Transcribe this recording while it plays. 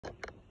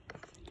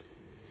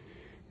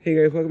Hey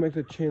guys, welcome back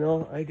to the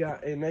channel. I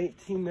got a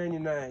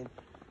 1999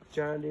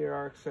 John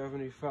Deere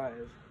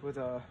RX75 with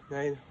a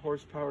 9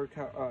 horsepower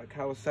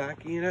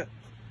Kawasaki in it.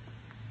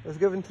 It was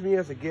given to me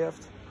as a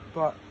gift,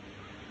 but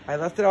I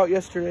left it out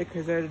yesterday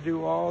because I had to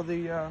do all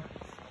the,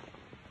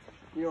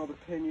 the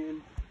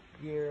pinion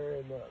gear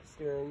and the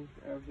steering,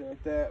 everything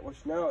like that, which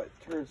now it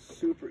turns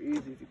super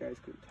easy if you guys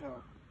could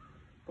tell.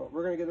 But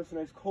we're going to get this a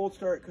nice cold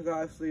start because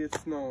obviously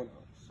it's snowing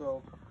out.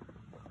 So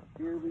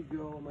here we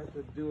go. I might have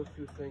to do a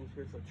few things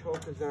here. So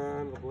choke is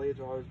on, the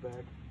blades are always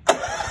back.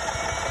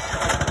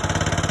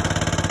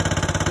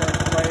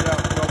 Just light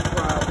up, no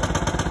problem.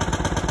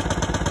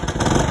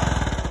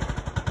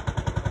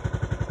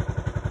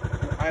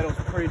 The idle's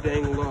pretty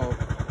dang low.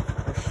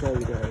 I'll show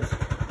you guys.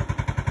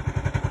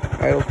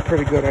 Idle's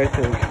pretty good, I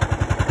think.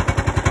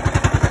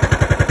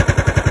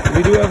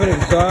 We do have an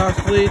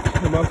exhaust leak,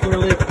 a muffler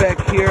leak back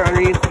here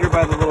underneath here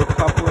by the little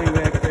coupling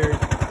back there.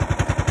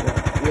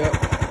 Yep,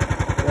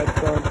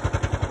 that's done.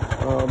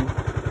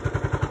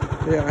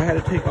 So yeah, I had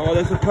to take all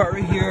this apart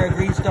right here. I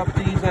greased up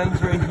these ends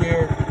right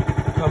here,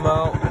 come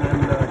out, and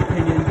then the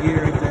pinion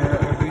gear right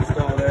there. I greased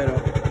all that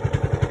up.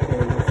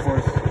 And of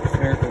course,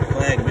 spherical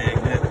flag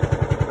magnet.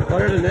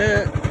 Other than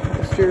that,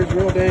 the steer's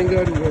real dang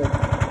good and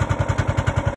good.